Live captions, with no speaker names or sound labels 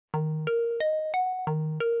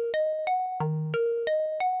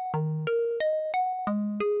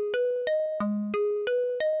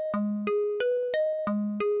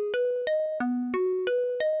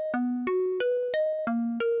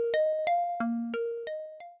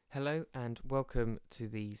Hello and welcome to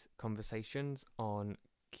these conversations on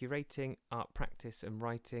curating art practice and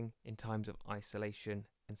writing in times of isolation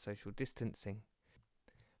and social distancing.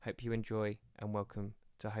 Hope you enjoy and welcome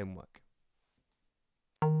to Homework.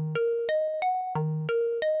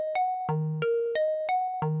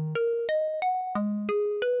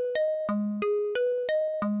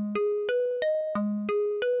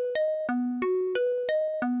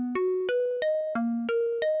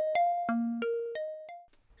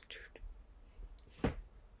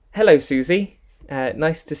 Hello Susie,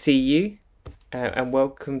 nice to see you and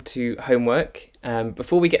welcome to Homework.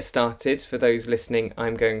 Before we get started, for those listening,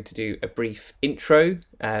 I'm going to do a brief intro.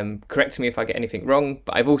 Correct me if I get anything wrong,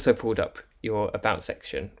 but I've also pulled up your About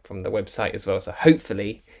section from the website as well, so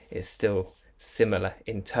hopefully it's still similar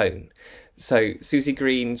in tone. So Susie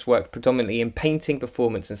Green's worked predominantly in painting,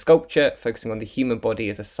 performance and sculpture, focusing on the human body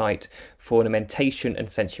as a site for ornamentation and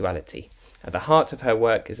sensuality. At the heart of her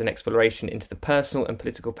work is an exploration into the personal and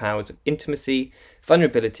political powers of intimacy,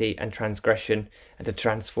 vulnerability and transgression, and a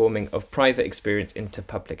transforming of private experience into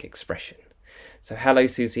public expression. So hello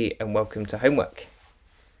Susie and welcome to Homework.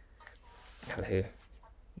 Hello.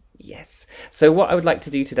 Yes. So what I would like to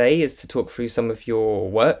do today is to talk through some of your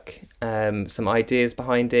work, some ideas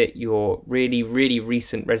behind it, your really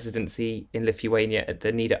recent residency in Lithuania at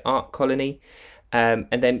the Nida Art Colony, and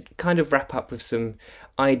then kind of wrap up with some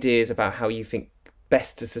ideas about how you think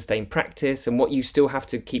best to sustain practice and what you still have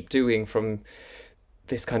to keep doing from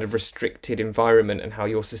this kind of restricted environment and how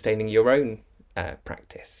you're sustaining your own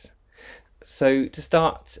practice. So to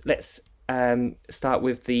start, let's start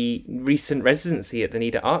with the recent residency at the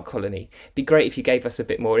Nida Art Colony. It'd be great if you gave us a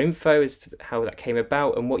bit more info as to how that came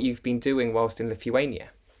about and what you've been doing whilst in Lithuania.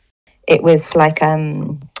 It was like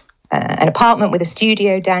an apartment with a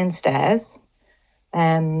studio downstairs,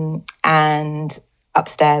 and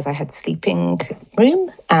upstairs I had a sleeping room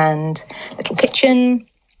and a little kitchen,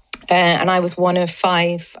 and I was one of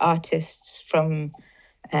 5 artists from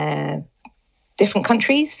different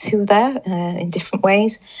countries who were there in different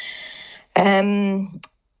ways.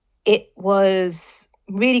 It was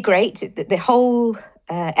really great. The whole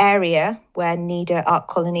area where Nida Art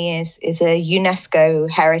Colony is a UNESCO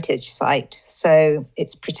heritage site, so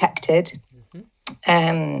it's protected.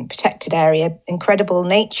 Protected area, incredible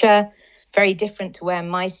nature, very different to where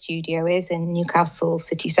my studio is in Newcastle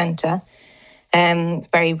city centre.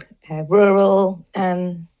 Very rural,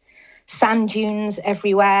 sand dunes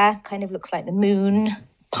everywhere, kind of looks like the moon,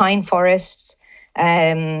 pine forests.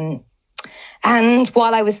 And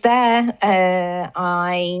while I was there,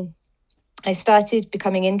 I started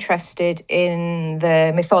becoming interested in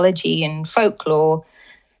the mythology and folklore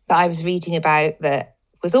that I was reading about that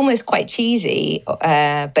was almost quite cheesy,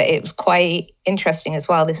 but it was quite interesting as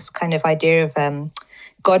well. This kind of idea of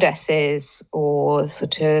goddesses or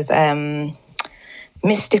sort of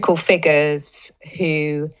mystical figures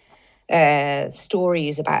who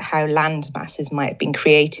stories about how land masses might have been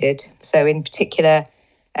created. So in particular,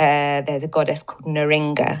 there's a goddess called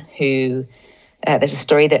Naringa who there's a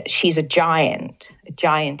story that she's a giantess.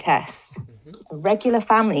 A regular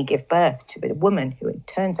family give birth to a woman who it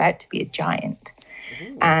turns out to be a giant.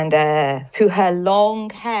 And through her long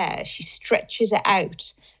hair, she stretches it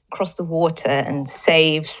out across the water and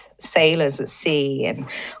saves sailors at sea, and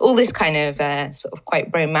all this kind of sort of quite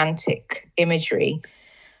romantic imagery.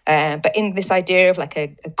 But in this idea of like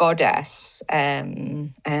a goddess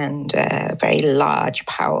and a very large,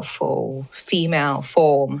 powerful female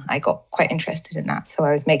form, I got quite interested in that. So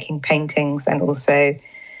I was making paintings and also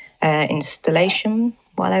installation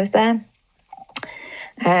while I was there.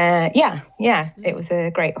 It was a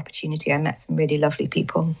great opportunity. I met some really lovely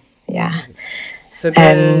people. Yeah. So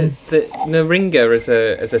the Naringa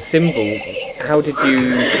as a symbol, how did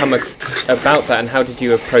you come about that, and how did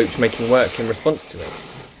you approach making work in response to it?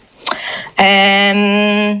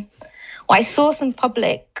 Well, I saw some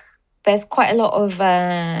there's quite a lot of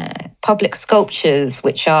public sculptures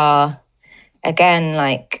which are, again,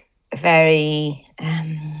 like very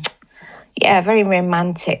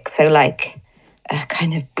romantic. So like a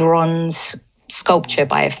kind of bronze sculpture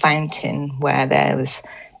by a fountain where there was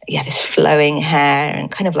this flowing hair and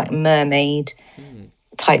kind of like mermaid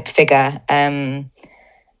type figure,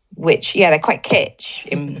 which they're quite kitsch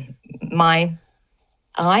in my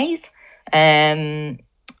eyes.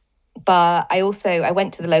 But I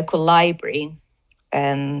went to the local library.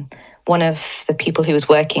 One of the people who was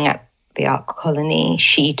working at the art colony,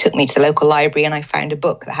 she took me to the local library and I found a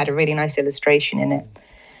book that had a really nice illustration in it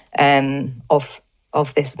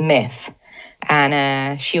of this myth,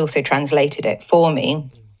 and she also translated it for me.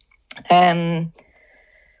 But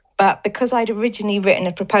But because I'd originally written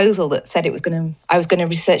a proposal that said I was going to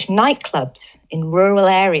research nightclubs in rural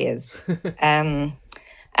areas. And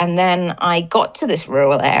then I got to this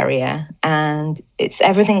rural area and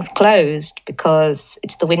everything's closed because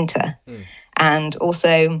it's the winter. And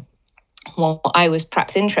also what I was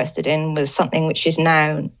perhaps interested in was something which is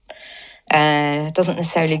now doesn't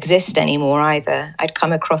necessarily exist anymore either. I'd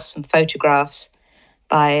come across some photographs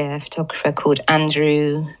by a photographer called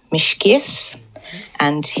Andrew Mishkias,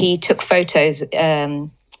 and he took photos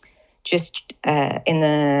just in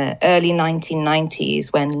the early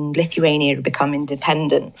 1990s when Lithuania had become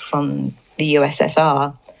independent from the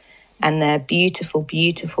USSR. And they're beautiful,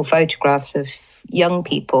 beautiful photographs of young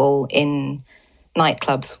people in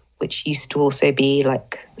nightclubs, which used to also be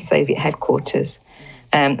like Soviet headquarters.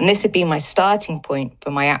 And this had been my starting point for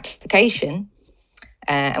my application.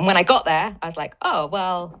 And when I got there, I was like, oh,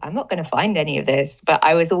 well, I'm not going to find any of this. But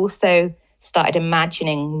I was also started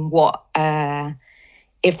imagining what...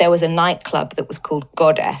 if there was a nightclub that was called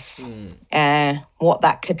Goddess, what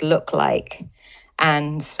that could look like.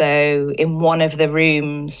 And so in one of the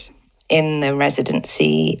rooms in the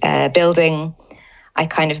residency building, I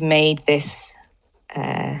kind of made this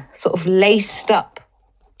sort of laced up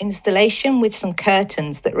installation with some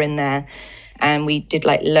curtains that were in there. And we did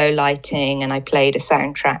like low lighting, and I played a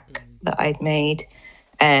soundtrack that I'd made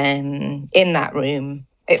in that room.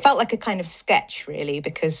 It felt like a kind of sketch, really,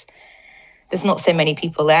 because there's not so many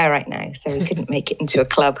people there right now, so we couldn't make it into a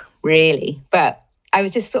club, really. But I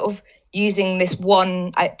was just sort of using this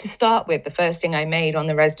one... to start with, the first thing I made on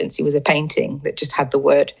the residency was a painting that just had the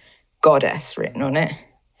word Goddess written on it.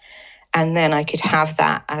 And then I could have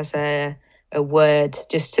that as a word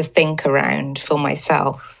just to think around for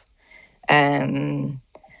myself.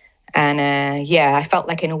 I felt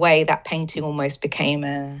like in a way that painting almost became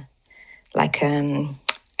an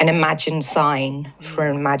imagined sign for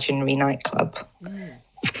an imaginary nightclub.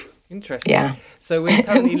 Interesting. Yeah. So we're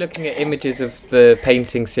currently looking at images of the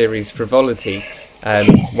painting series Frivolity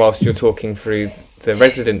whilst you're talking through the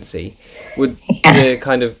residency. Would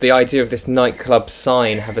the idea of this nightclub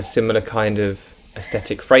sign have a similar kind of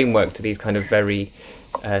aesthetic framework to these kind of very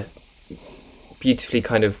beautifully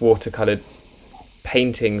kind of watercoloured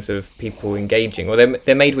paintings of people engaging? Or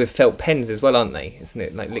they're made with felt pens as well, aren't they? Isn't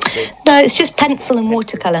it like liquid? No, it's just pencil and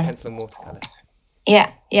watercolour. Pencil and watercolour.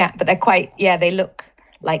 Yeah, but they're quite... Yeah, they look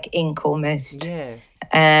like ink almost. Yeah.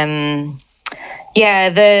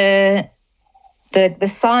 The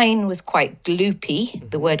sign was quite gloopy.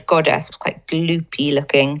 The word Goddess was quite gloopy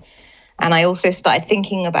looking. And I also started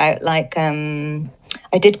thinking about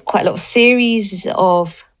I did quite a lot of series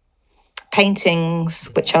of paintings,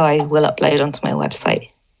 which I will upload onto my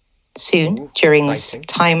website soon. During this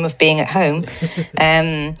time of being at home.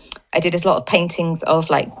 I did a lot of paintings of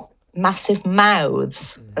like massive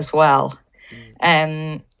mouths as well.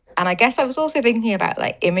 And I guess I was also thinking about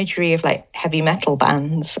like imagery of like heavy metal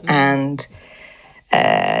bands and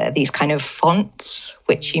these kind of fonts,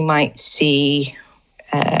 which you might see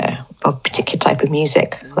of a particular type of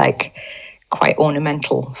music, like quite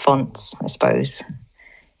ornamental fonts, I suppose.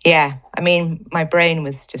 Yeah, I mean, my brain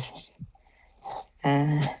was just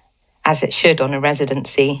as it should on a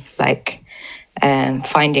residency, like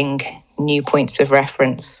finding new points of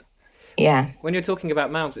reference. Yeah. When you're talking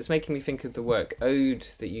about mouths, it's making me think of the work Ode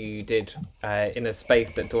that you did in a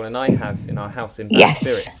space that Dawn and I have in our house in Bad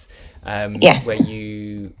Spirits, where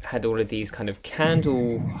you had all of these kind of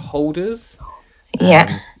candle holders,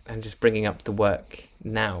 and just bringing up the work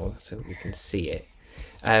now so we can see it.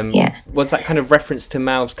 Was that kind of reference to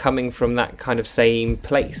mouths coming from that kind of same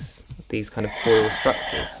place, these kind of foil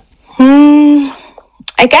structures?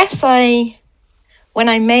 I guess when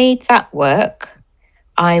I made that work,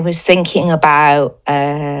 I was thinking about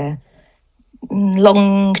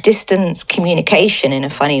long distance communication in a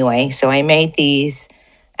funny way. So I made these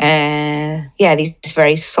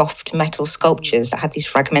very soft metal sculptures that had these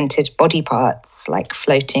fragmented body parts like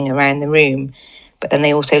floating around the room, but then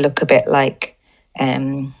they also look a bit like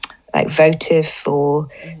votive or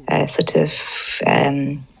sort of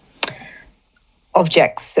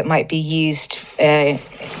objects that might be used for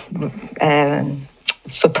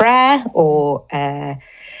prayer or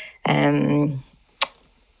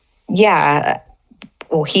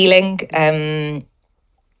or healing.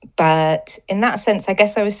 But in that sense, I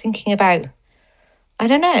guess I was thinking about, I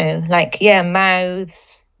don't know,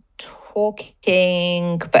 mouths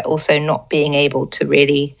talking, but also not being able to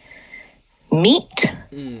really meet.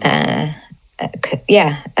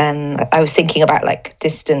 I was thinking about like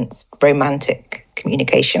distant romantic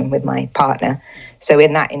communication with my partner. So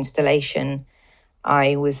in that installation,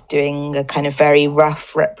 I was doing a kind of very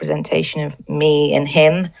rough representation of me and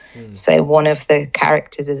him. So one of the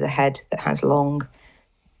characters is a head that has long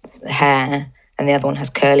hair, and the other one has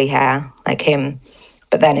curly hair like him.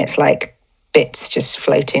 But then it's like bits just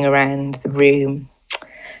floating around the room.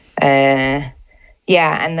 And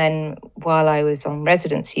then while I was on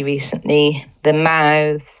residency recently, the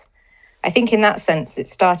mouths, I think in that sense, it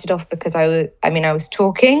started off because I was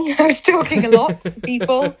talking a lot to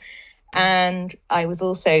people. And I was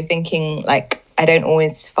also thinking, like, I don't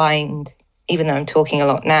always find, even though I'm talking a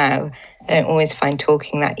lot now, I don't always find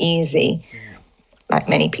talking that easy, like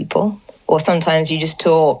many people. Or sometimes you just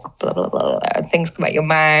talk, blah, blah, blah, and things come out your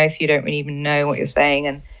mouth, you don't really even know what you're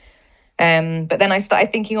saying. But then I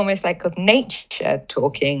started thinking almost like of nature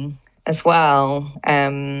talking as well.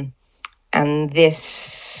 And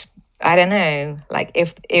this, I don't know, like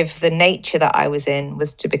if the nature that I was in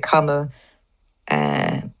was to become a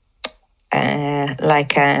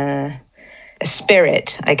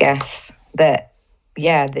spirit, I guess, that,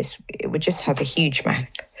 it would just have a huge mouth.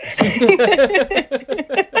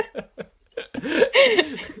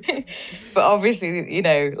 But obviously,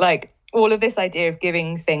 like all of this idea of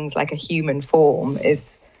giving things like a human form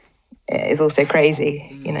is also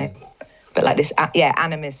crazy, But like this,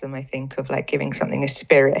 animism, I think, of like giving something a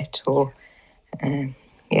spirit or, I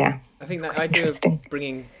think that idea of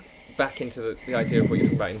bringing back into the idea of what you're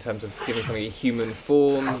talking about in terms of giving something a human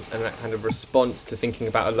form and that kind of response to thinking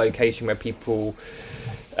about a location where people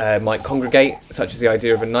might congregate, such as the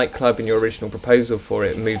idea of a nightclub in your original proposal for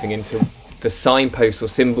it, moving into the signposts or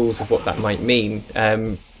symbols of what that might mean,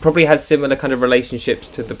 probably has similar kind of relationships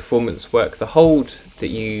to the performance work, The Hold, that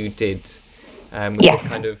you did, with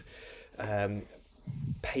this kind of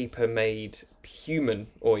paper-made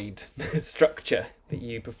humanoid structure that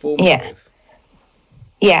you performed with.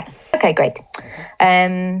 Yeah. Okay, great.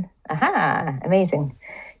 Amazing.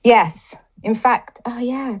 Yes. In fact,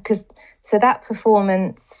 so that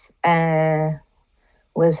performance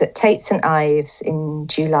was at Tate St. Ives in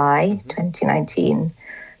July 2019,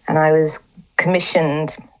 and I was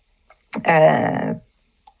commissioned by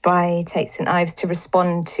Tate St. Ives to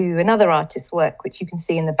respond to another artist's work, which you can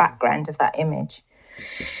see in the background of that image.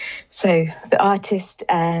 So the artist,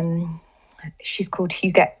 she's called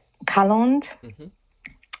Huguette Calonde.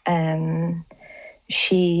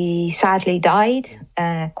 She sadly died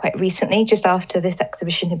quite recently, just after this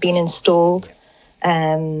exhibition had been installed.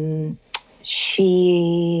 Her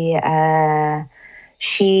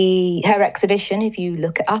exhibition, if you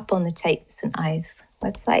look it up on the Tate St. Ives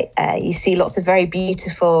website, you see lots of very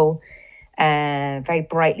beautiful, very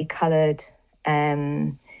brightly coloured.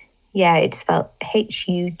 It's spelled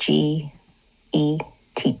Huguette.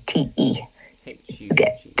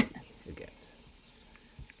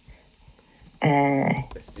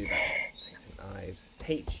 Let's do that.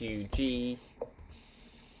 Tate Ives.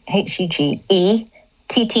 Huguette.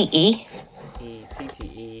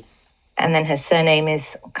 Huguette. And then her surname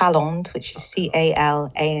is Calonde, which is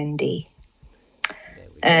Caland.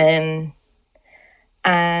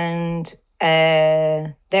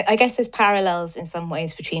 I guess there's parallels in some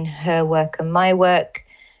ways between her work and my work,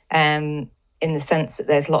 in the sense that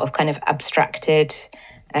there's a lot of kind of abstracted,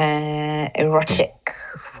 erotic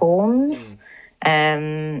forms,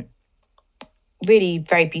 really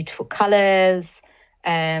very beautiful colours,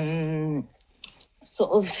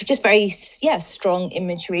 sort of just very strong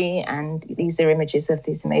imagery, and these are images of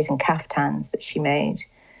these amazing kaftans that she made.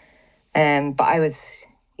 But I was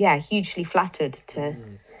hugely flattered to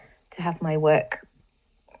have my work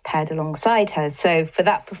paired alongside her. So for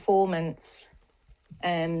that performance,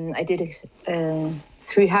 I did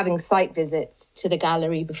through having site visits to the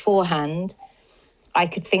gallery beforehand, I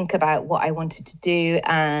could think about what I wanted to do,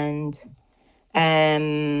 and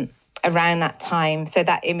around that time, so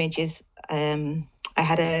that image is I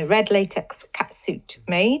had a red latex catsuit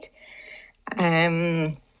made,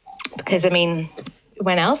 because when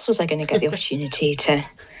else was I going to get the opportunity to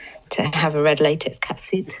have a red latex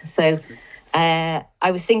catsuit? So I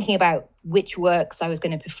was thinking about which works I was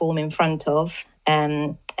going to perform in front of,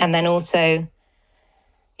 and then also,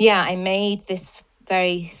 I made this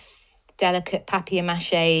very delicate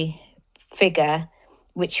papier-mâché figure,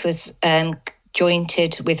 which was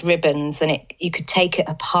jointed with ribbons, and you could take it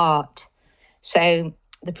apart. So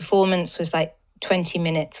the performance was like 20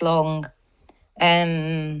 minutes long,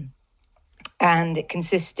 and it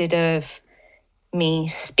consisted of me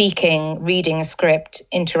speaking, reading a script,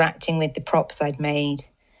 interacting with the props I'd made,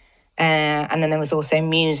 and then there was also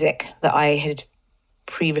music that I had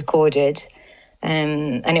pre-recorded,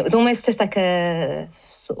 and it was almost just like a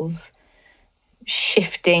sort of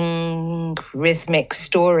shifting rhythmic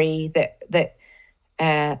story that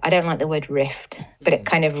I don't like the word rift, but it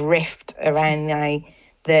kind of riffed around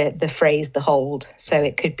the phrase "the hold." So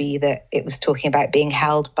it could be that it was talking about being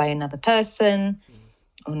held by another person,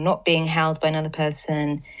 or not being held by another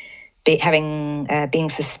person, being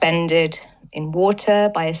suspended in water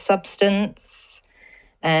by a substance,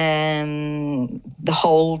 the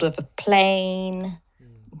hold of a plane,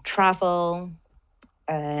 travel,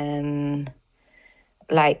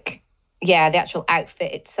 the actual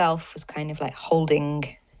outfit itself was kind of like holding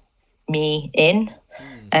me in.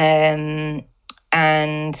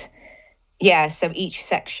 So each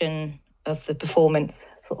section of the performance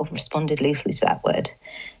sort of responded loosely to that word.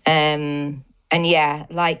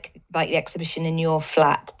 Like the exhibition in your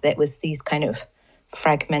flat, that was these kind of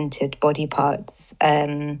fragmented body parts.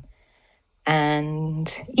 Like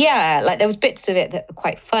there was bits of it that were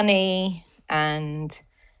quite funny, and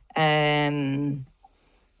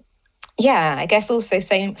I guess also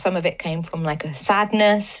some of it came from like a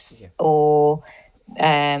sadness, or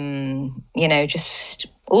just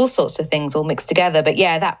all sorts of things all mixed together. But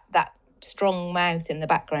that strong mouth in the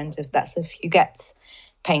background that's a Huguet's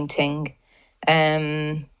painting.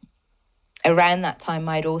 Around that time,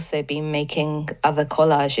 I'd also been making other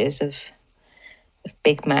collages of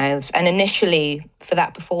big mouths, and initially for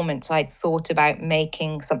that performance I'd thought about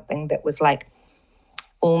making something that was like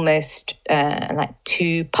almost like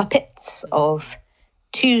two puppets of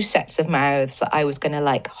two sets of mouths that I was going to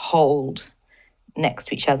like hold next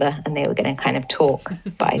to each other, and they were going to kind of talk.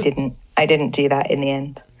 But I didn't do that in the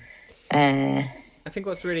end. I think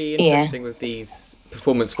what's really interesting with these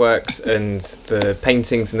performance works and the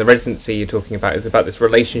paintings and the residency you're talking about is about this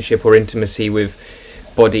relationship or intimacy with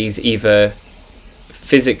bodies, either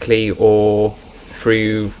physically or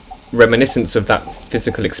through reminiscence of that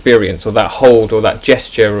physical experience, or that hold or that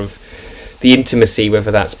gesture of the intimacy,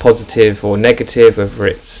 whether that's positive or negative, whether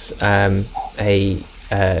it's a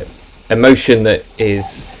emotion that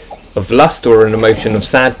is of lust or an emotion of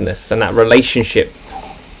sadness, and that relationship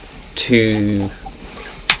to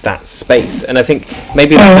that space. And I think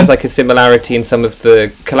maybe that has like a similarity in some of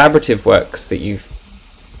the collaborative works that you've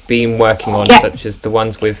been working on, such as the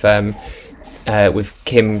ones with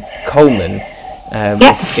Kim Coleman.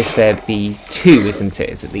 If there be two, isn't it?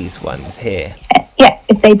 Is it these ones here?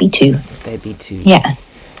 If they be two. If there be two. Yeah.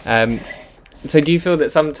 So do you feel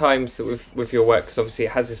that sometimes with your work, because obviously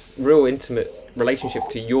it has this real intimate relationship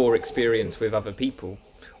to your experience with other people,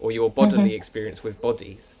 or your bodily experience with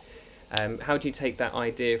bodies, how do you take that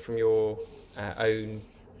idea from your own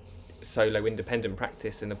solo independent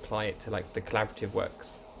practice and apply it to like the collaborative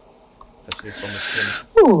works, such as this one with Kim?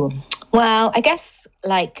 Ooh, well, I guess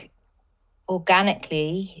like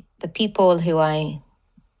organically, the people who I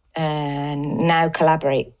now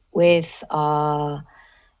collaborate with are,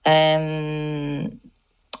 I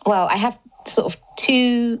have sort of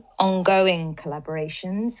two ongoing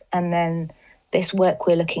collaborations, and then this work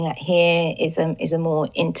we're looking at here is a more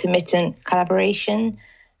intermittent collaboration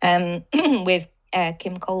with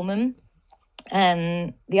Kim Coleman.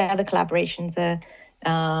 The other collaborations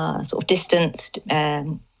are sort of distanced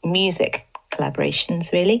music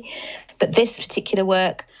collaborations, really. But this particular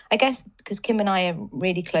work, I guess, because Kim and I are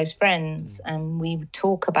really close friends, and we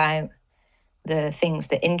talk about the things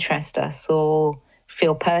that interest us or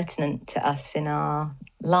feel pertinent to us in our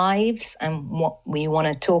lives and what we want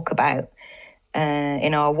to talk about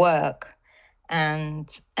in our work. And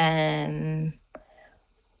when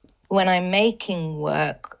I'm making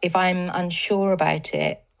work, if I'm unsure about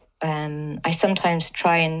it, I sometimes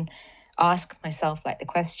try and ask myself like the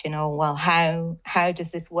question, how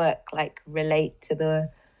does this work like relate to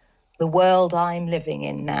the world I'm living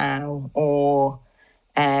in now, or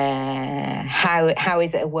how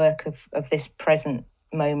is it a work of this present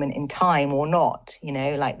moment in time or not?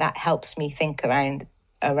 Like that helps me think around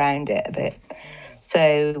it a bit.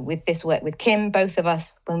 So with this work with Kim, both of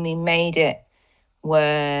us, when we made it,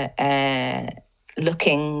 were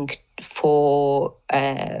looking for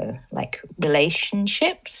like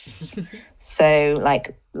relationships. So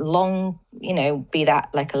like long, be that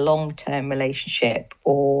like a long-term relationship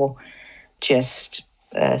or just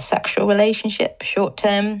a sexual relationship,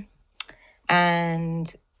 short-term.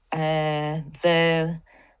 And the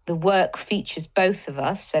work features both of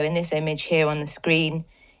us. So in this image here on the screen,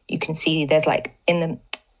 you can see there's like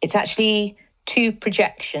it's actually two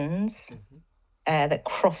projections that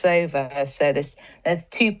cross over. So there's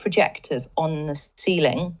two projectors on the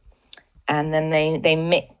ceiling, and then they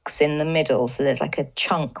mix in the middle. So there's like a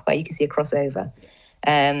chunk where you can see a crossover.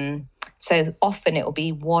 So often it will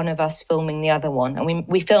be one of us filming the other one. And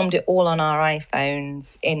we filmed it all on our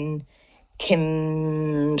iPhones in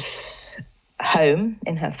Kim's home,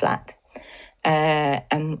 in her flat.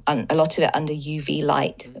 and a lot of it under UV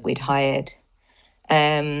light that we'd hired.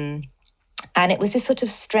 And it was this sort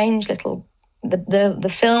of strange little,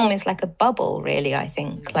 the film is like a bubble, really, I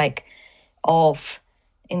think, like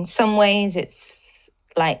in some ways it's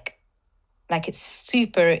like it's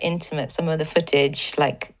super intimate. Some of the footage,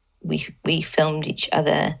 like we filmed each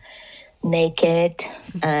other naked,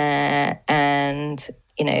 and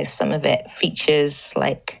some of it features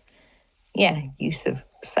like use of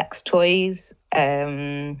sex toys,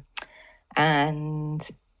 and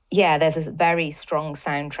there's a very strong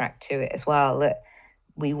soundtrack to it as well that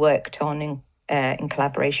we worked on in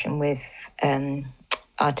collaboration with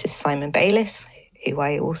artist Simon Bayliss, who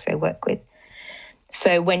I also work with.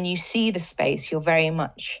 So when you see the space, you're very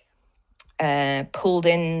much pulled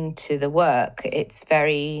into the work. It's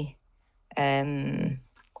very, really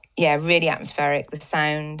atmospheric. The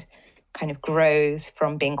sound kind of grows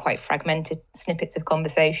from being quite fragmented snippets of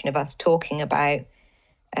conversation of us talking about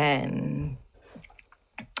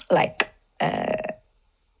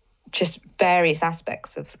just various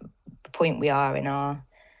aspects of the point we are in our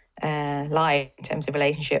life in terms of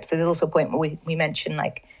relationships. So there's also a point where we mention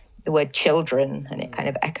like the word children, and it kind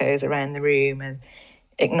of echoes around the room, and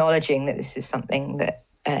acknowledging that this is something that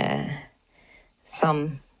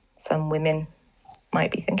some women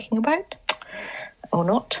might be thinking about or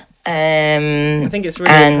not. I think it's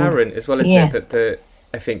really apparent as well, isn't it, that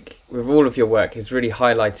I think with all of your work is really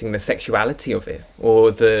highlighting the sexuality of it,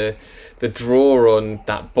 or the draw on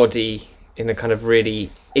that body in a kind of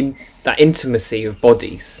really that intimacy of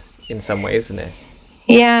bodies in some way, isn't it?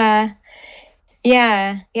 Yeah,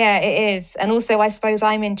 it is. And also, I suppose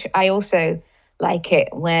I also like it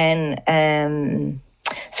when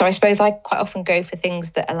so I suppose I quite often go for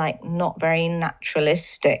things that are like not very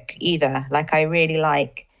naturalistic either. Like I really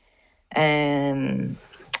like I'm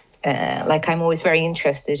always very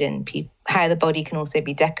interested in how the body can also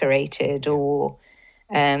be decorated or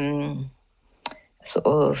sort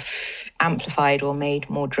of amplified or made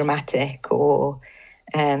more dramatic or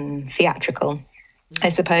theatrical, I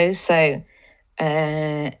suppose. So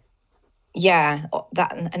that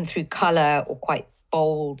and through colour or quite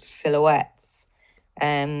bold silhouettes,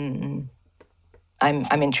 I'm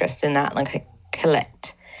interested in that. Like I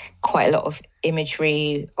collect quite a lot of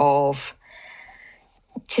imagery of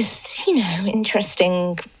just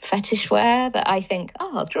interesting fetish wear that I think,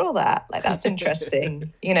 I'll draw that, like that's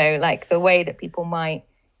interesting. Like the way that people might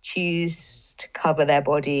choose to cover their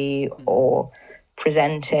body or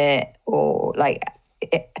present it, or like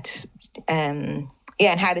it, and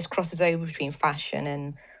how this crosses over between fashion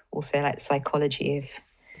and also like the psychology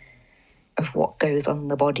of what goes on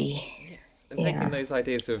the body. And taking those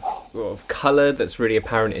ideas of colour that's really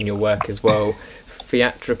apparent in your work as well,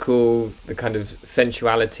 theatrical, the kind of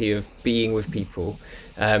sensuality of being with people,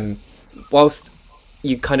 whilst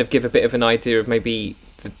you kind of give a bit of an idea of maybe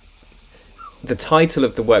the title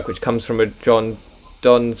of the work, which comes from a John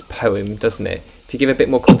Donne's poem, doesn't it? If you give a bit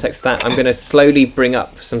more context to that, I'm going to slowly bring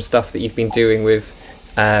up some stuff that you've been doing with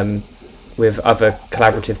other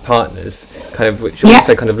collaborative partners, kind of, which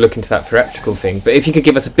also kind of look into that theatrical thing. But if you could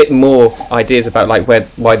give us a bit more ideas about like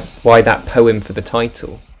why that poem for the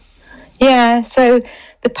title. Yeah, so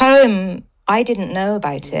the poem, I didn't know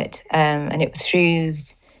about it, and it was through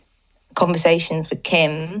conversations with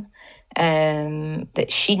Kim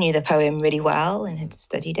that she knew the poem really well and had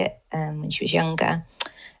studied it when she was younger.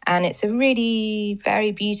 And it's a really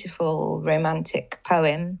very beautiful romantic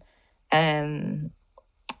poem,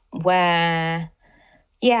 where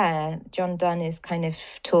John Donne is kind of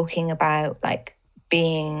talking about like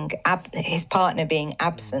being his partner being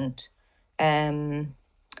absent,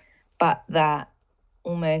 but that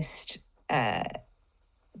almost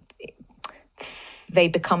they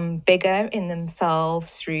become bigger in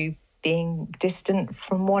themselves through being distant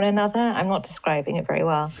from one another. I'm not describing it very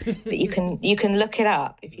well, but you can look it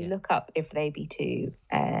up. If you look up "If They Be Two,"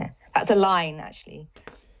 that's a line actually.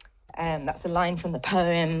 That's a line from the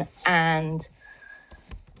poem, and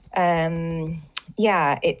it's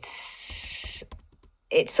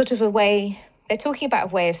sort of a way, they're talking about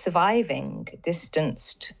a way of surviving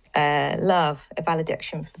distanced love, a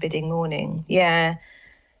valediction, forbidding mourning.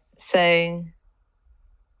 So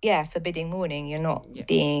forbidding mourning, you're not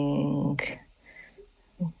being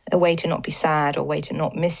a way to not be sad or a way to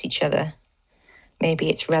not miss each other. Maybe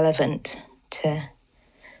it's relevant to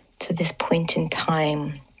this point in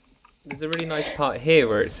time. There's a really nice part here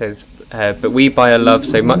where it says, but we by a love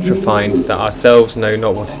so much refined that ourselves know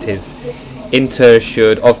not what it is,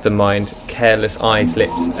 interassured of the mind, careless eyes,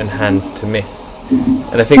 lips and hands to miss.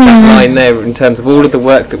 And I think that line there, in terms of all of the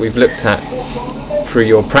work that we've looked at through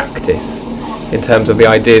your practice, in terms of the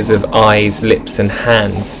ideas of eyes, lips, and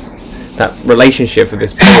hands. That relationship of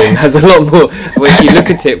this poem has a lot more. Well, if you look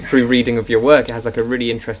at it through reading of your work, it has like a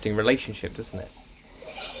really interesting relationship, doesn't it?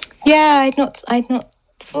 Yeah, I'd not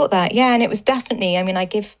thought that. Yeah, and it was definitely.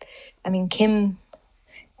 Kim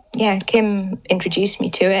introduced me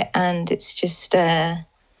to it, and it's just.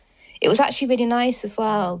 It was actually really nice as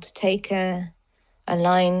well to take a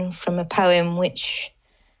line from a poem which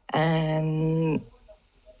was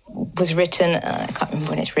written. I can't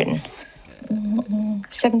remember when it's written.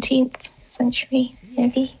 17th century,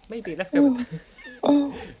 maybe. Yeah, maybe. Let's go with.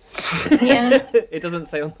 Yeah. It doesn't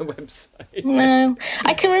say on the website. No,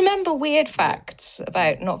 I can remember weird facts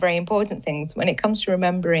about not very important things. When it comes to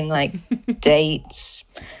remembering like dates,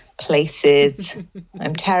 places,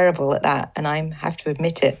 I'm terrible at that, and I have to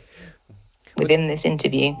admit it within this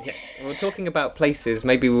interview. Yes. Well, talking about places,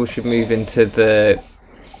 maybe we should move into the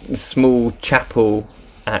small chapel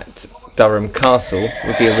at Durham Castle.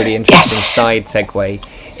 Would be a really interesting side segue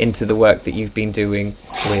into the work that you've been doing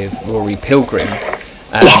with Rory Pilgrim.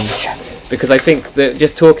 Because I think that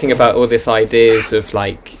just talking about all this ideas of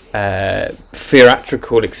like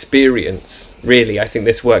theatrical experience, really, I think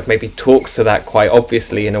this work maybe talks to that quite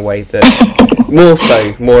obviously in a way that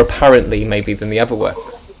more apparently maybe than the other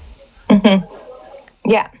works. Mm-hmm.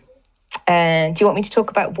 Yeah. And do you want me to talk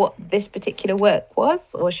about what this particular work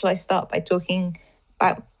was, or shall I start by talking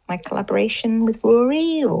about my collaboration with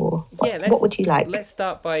Rory, or what would you like? Let's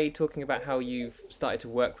start by talking about how you've started to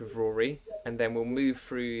work with Rory, and then we'll move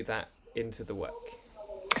through that into the work.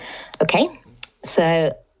 Okay,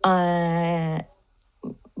 so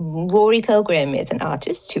Rory Pilgrim is an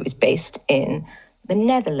artist who is based in the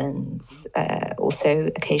Netherlands, also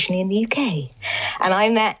occasionally in the UK. And I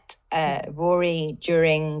met Rory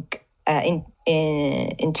during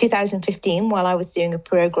in 2015 while I was doing a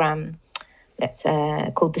program that's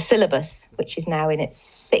called The Syllabus, which is now in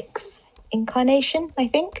its 6th incarnation, I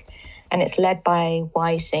think, and it's led by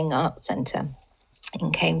Wysing Arts Centre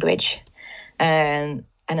in Cambridge. And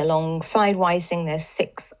alongside Wysing, there's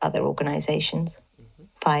 6 other organisations,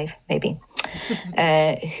 5 maybe,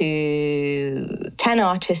 10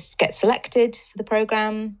 artists get selected for the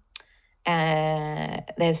programme.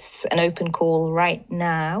 There's an open call right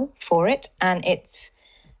now for it, and it's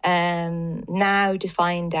now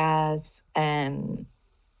defined as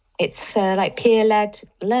it's like peer-led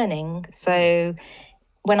learning. So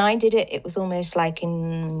when I did it, it was almost like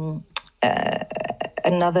in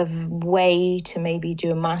another way to maybe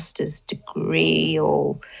do a master's degree,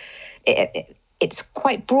 or it's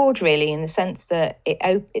quite broad really, in the sense that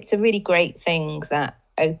it's a really great thing that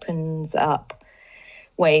opens up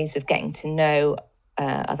ways of getting to know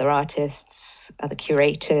other artists, other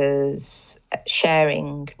curators,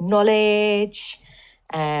 sharing knowledge.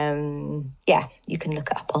 You can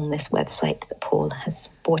look it up on this website that Paul has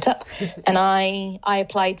brought up. And I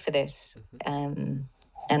applied for this and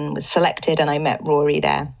was selected, and I met Rory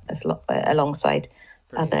there alongside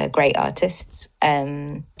other great artists.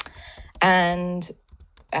 And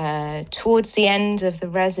towards the end of the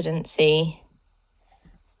residency,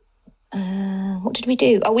 what did we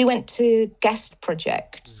do? We went to Guest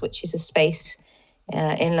Projects, which is a space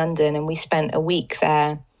in London, and we spent a week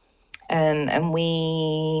there. And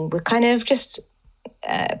we were kind of just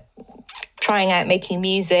trying out making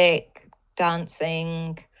music,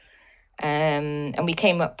 dancing, and we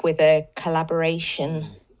came up with a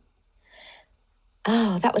collaboration.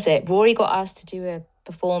 Oh, that was it. Rory got asked to do a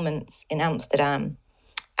performance in Amsterdam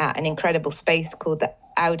at an incredible space called the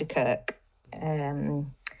Ouderkerk.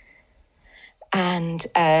 And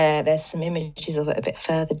there's some images of it a bit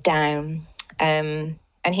further down.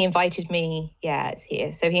 And he invited me, it's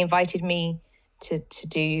here. So he invited me to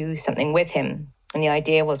do something with him. And the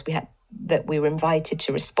idea was we were invited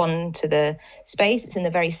to respond to the space. It's in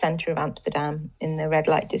the very centre of Amsterdam, in the red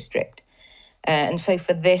light district. And so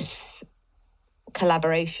for this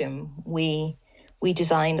collaboration, we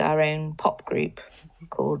designed our own pop group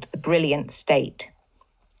called The Brilliant State.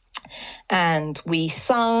 And we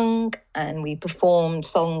sung and we performed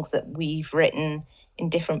songs that we've written in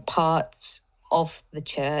different parts of the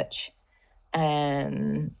church.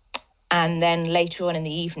 And then later on in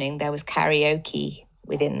the evening, there was karaoke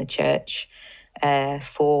within the church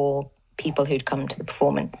for people who'd come to the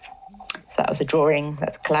performance. So that was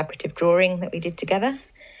that's a collaborative drawing that we did together.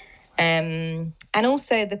 And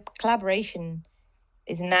also the collaboration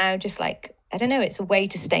is now just like, I don't know, it's a way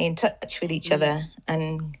to stay in touch with each other.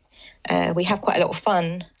 And we have quite a lot of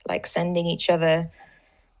fun, like sending each other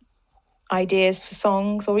ideas for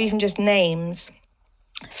songs, or even just names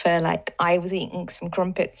for, like, I was eating some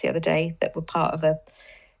crumpets the other day that were part of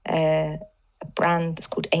a a brand that's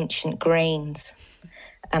called Ancient Grains.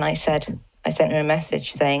 And I sent her a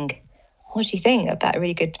message saying, what do you think of that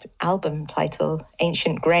really good album title,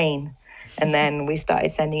 Ancient Grain? And then we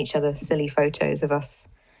started sending each other silly photos of us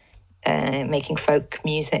making folk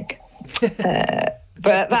music. But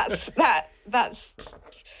that's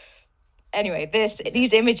anyway,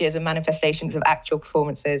 these images are manifestations of actual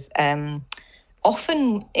performances,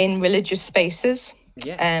 often in religious spaces.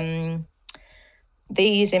 Yes.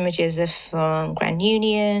 These images are from Grand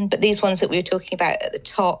Union, but these ones that we were talking about at the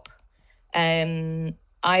top, I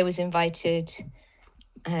was invited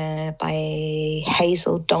by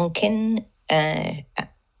Hazel Donkin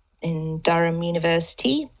in Durham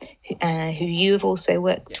University, who you have also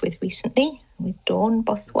worked with recently, with Dawn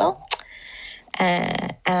Bothwell.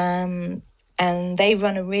 And they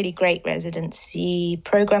run a really great residency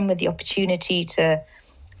program with the opportunity to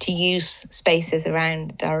use spaces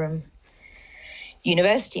around Durham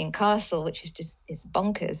University and Castle, which is just, it's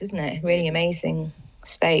bonkers, isn't it? Really amazing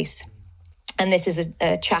space. And this is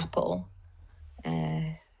a chapel,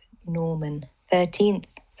 Norman, 13th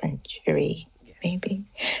century, maybe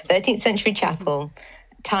 13th century chapel,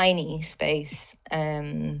 tiny space.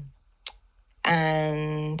 And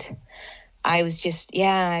I was just,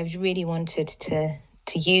 I really wanted to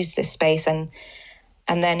use this space. And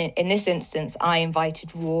then in this instance, I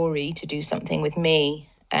invited Rory to do something with me.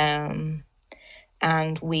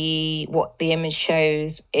 And what the image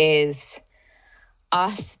shows is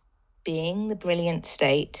us being the brilliant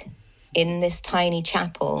state in this tiny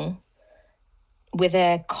chapel with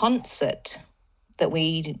a concert that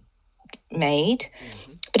we made.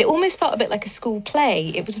 But it almost felt a bit like a school play.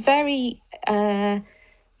 It was very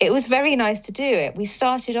nice to do it. We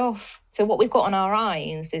started off, so what we've got on our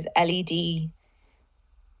eyes is LED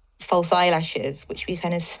false eyelashes, which we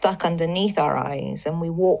kind of stuck underneath our eyes, and we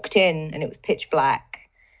walked in and it was pitch black.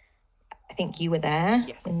 I think you were there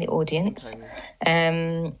in the audience.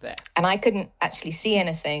 And I couldn't actually see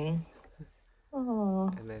anything.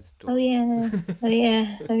 Oh,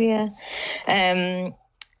 yeah.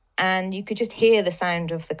 And you could just hear the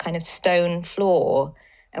sound of the kind of stone floor.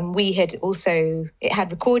 And we had also, it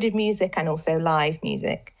had recorded music and also live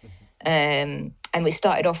music. And we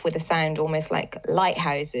started off with a sound almost like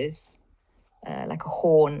lighthouses, like a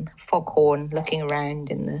horn, foghorn, looking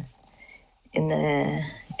around in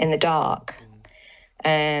the dark.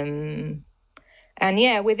 And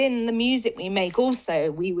within the music we make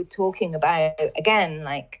also, we were talking about, again,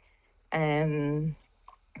 like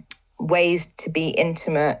ways to be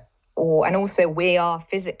intimate, and also we are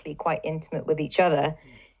physically quite intimate with each other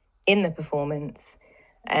in the performance,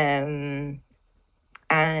 and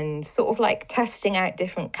sort of like testing out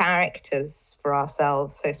different characters for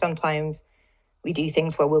ourselves. So sometimes we do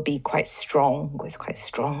things where we'll be quite strong, with quite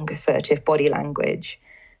strong, assertive body language.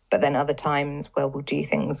 But then other times where we'll do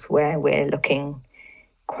things where we're looking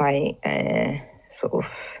quite sort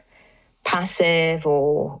of passive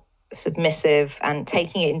or submissive, and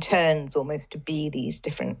taking it in turns almost to be these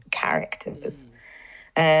different characters.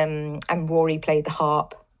 And Rory played the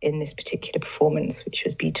harp in this particular performance, which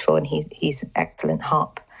was beautiful. And he's an excellent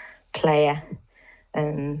harp player,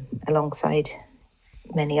 alongside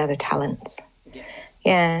many other talents. Yes.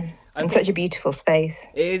 Yeah, and such a beautiful space.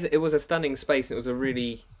 It was a stunning space. It was a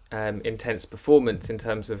really intense performance in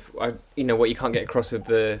terms of, what you can't get across with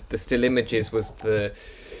the still images was the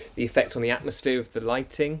effect on the atmosphere of the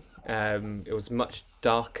lighting. It was much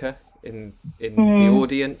darker in the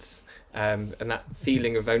audience, and that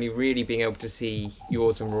feeling of only really being able to see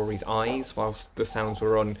yours and Rory's eyes whilst the sounds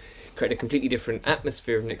were on created a completely different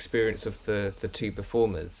atmosphere and experience of the two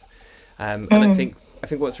performers. And I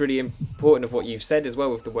think what's really important of what you've said as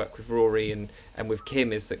well with the work with Rory and with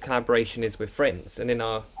Kim is that collaboration is with friends. And in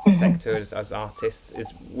our sector as artists,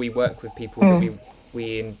 is we work with people that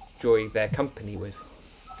we enjoy their company with.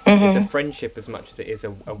 It's a friendship as much as it is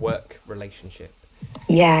a work relationship.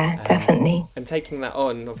 Yeah, definitely. And taking that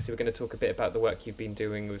on, obviously we're going to talk a bit about the work you've been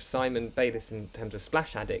doing with Simon Bayliss in terms of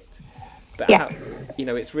Splash Addict. But how,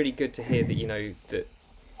 it's really good to hear that, that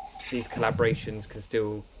these collaborations can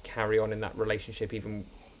still carry on in that relationship even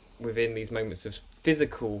within these moments of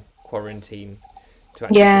physical quarantine, to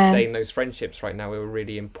actually sustain those friendships right now are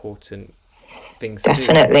really important things to do.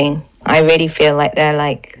 Definitely. I really feel like they're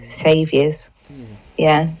like saviours.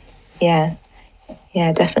 Yeah,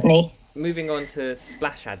 definitely. Moving on to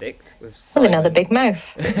Splash Addict with Simon. Another big mouth.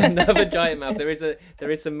 Another giant mouth. There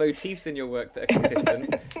is some motifs in your work that are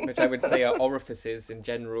consistent, which I would say are orifices in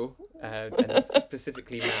general, and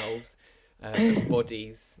specifically mouths, and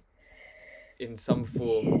bodies in some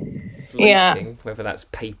form floating, whether that's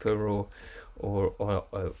paper or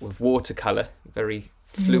with watercolour, very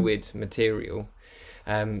fluid material.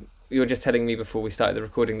 You were just telling me before we started the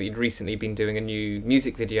recording that you'd recently been doing a new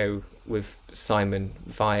music video with Simon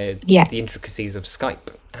via the intricacies of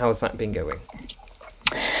Skype. How's that been going?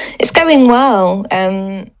 It's going well.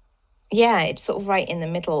 It's sort of right in the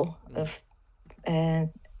middle of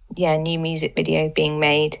new music video being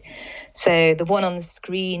made. So the one on the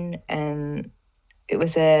screen, it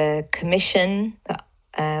was a commission that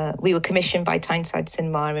we were commissioned by Tyneside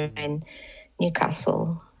Cinema in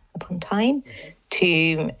Newcastle upon Tyne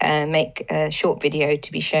to make a short video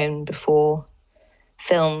to be shown before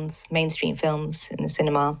mainstream films in the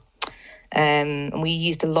cinema. And we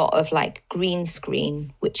used a lot of like green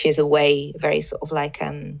screen, which is a very sort of like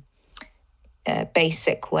a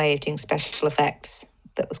basic way of doing special effects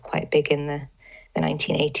that was quite big in the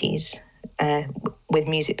 1980s with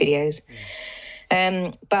music videos.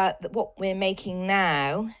 But what we're making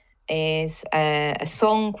now is a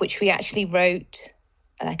song which we actually wrote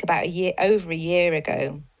like over a year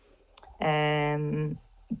ago.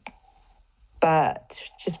 But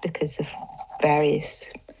just because of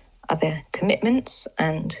various other commitments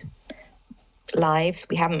and lives,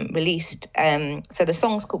 we haven't released. So the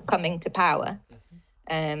song's called Coming to Power.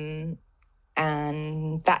 And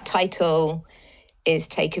that title is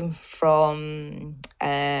taken from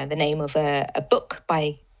the name of a book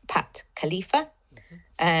by Pat Khalifa.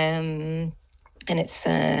 And it's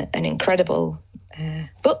an incredible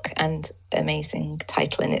book and amazing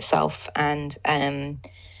title in itself. And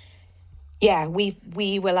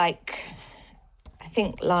we were like, I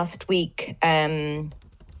think last week,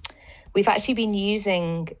 we've actually been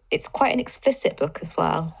using, it's quite an explicit book as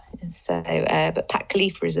well. So, but Pat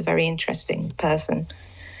Khalifa is a very interesting person.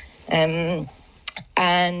 So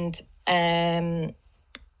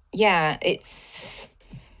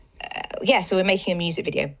we're making a music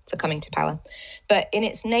video for Coming to Power. But in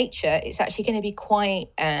its nature, it's actually going to be quite,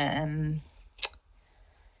 I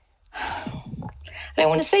don't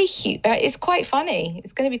want to say it's quite funny.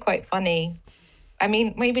 It's going to be quite funny. I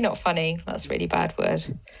mean, maybe not funny. That's a really bad word.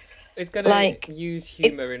 It's going to use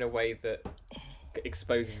humour in a way that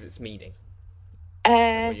exposes its meaning.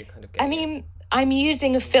 I'm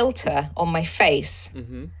using a filter on my face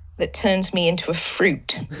that turns me into a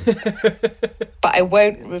fruit, but I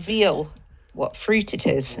won't reveal what fruit it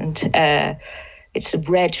is. And it's a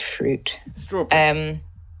red fruit. Strawberry.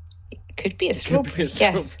 It could be a strawberry.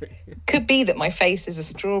 Yes. Could be that my face is a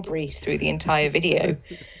strawberry through the entire video.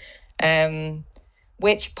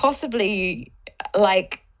 Which possibly,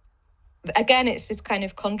 like, again, it's this kind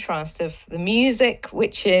of contrast of the music,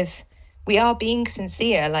 which is, we are being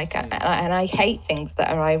sincere, like, and I hate things that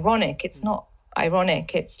are ironic. It's not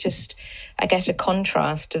ironic. It's just, I guess, a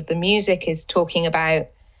contrast of the music is talking about,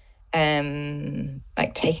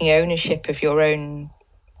 like, taking ownership of your own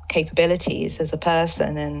capabilities as a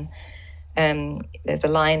person. And there's a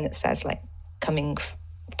line that says, like, coming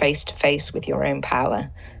face to face with your own power.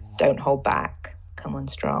 Don't hold back. Come on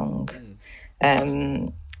strong.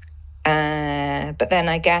 But then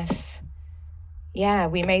I guess,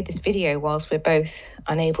 we made this video whilst we're both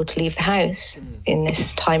unable to leave the house in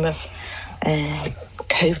this time of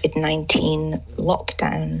COVID-19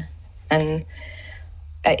 lockdown. And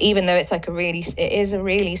even though it's like it is a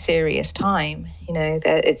really serious time, you know,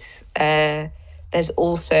 that it's, there's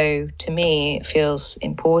also, to me, it feels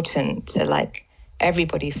important to, like,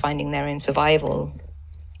 everybody's finding their own survival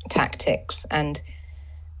tactics. And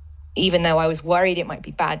even though I was worried it might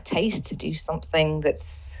be bad taste to do something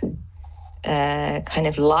that's kind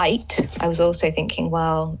of light, I was also thinking,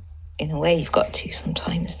 well, in a way you've got to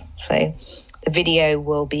sometimes. So the video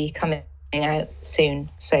will be coming out soon.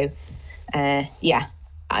 So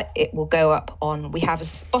it will go up on, we have a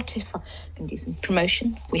Spotify, I can do some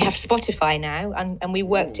promotion. We have Spotify now, and we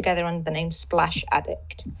work together under the name Splash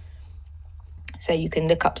Addict. So you can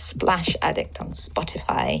look up Splash Addict on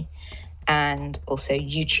Spotify and also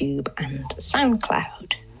YouTube and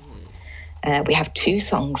SoundCloud. We have 2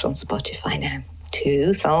 songs on Spotify now.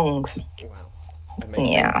 2 songs. Wow.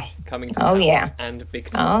 Amazing. Yeah. Coming to Power and Big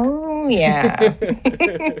Talk. Oh, yeah.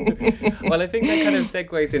 Well, I think that kind of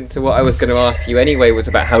segues into what I was going to ask you anyway, was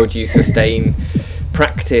about how do you sustain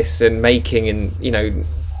practice and making, and, you know,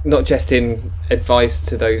 not just in advice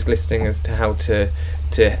to those listening as to how to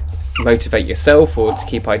motivate yourself or to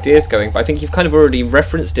keep ideas going, but I think you've kind of already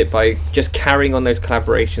referenced it by just carrying on those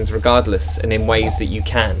collaborations regardless and in ways that you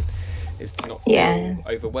can, is to not feel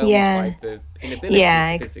overwhelmed by the inability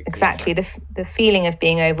to physically exactly. The feeling of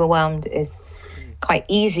being overwhelmed is quite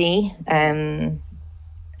easy, and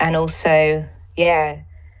also you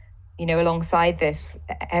know, alongside this,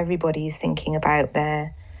 everybody's thinking about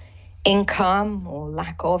their income or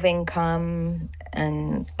lack of income,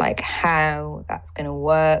 and like how that's going to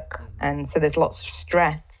work. And so there's lots of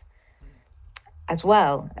stress as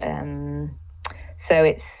well. So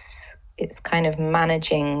it's kind of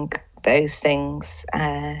managing those things.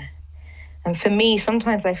 And for me,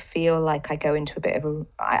 sometimes I feel like I go into a bit of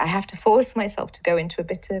I have to force myself to go into a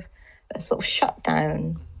bit of a sort of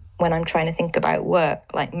shutdown when I'm trying to think about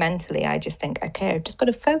work. Like mentally, I just think, okay, I've just got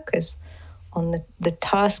to focus on the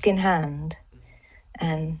task in hand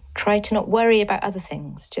and try to not worry about other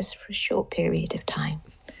things just for a short period of time,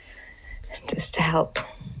 just to help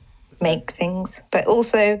make things. But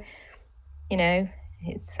also, you know,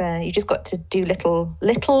 it's you just got to do little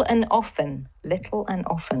and often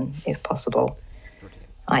if possible. Brilliant.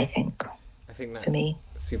 I think that's for me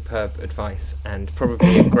superb advice, and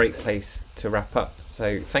probably a great place to wrap up.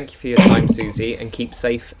 So thank you for your time, Susie, and keep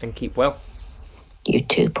safe and keep well. You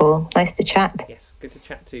too, Paul. Nice to chat. Yes, good to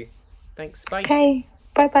chat too. Thanks. Bye. Okay.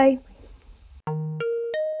 Bye-bye.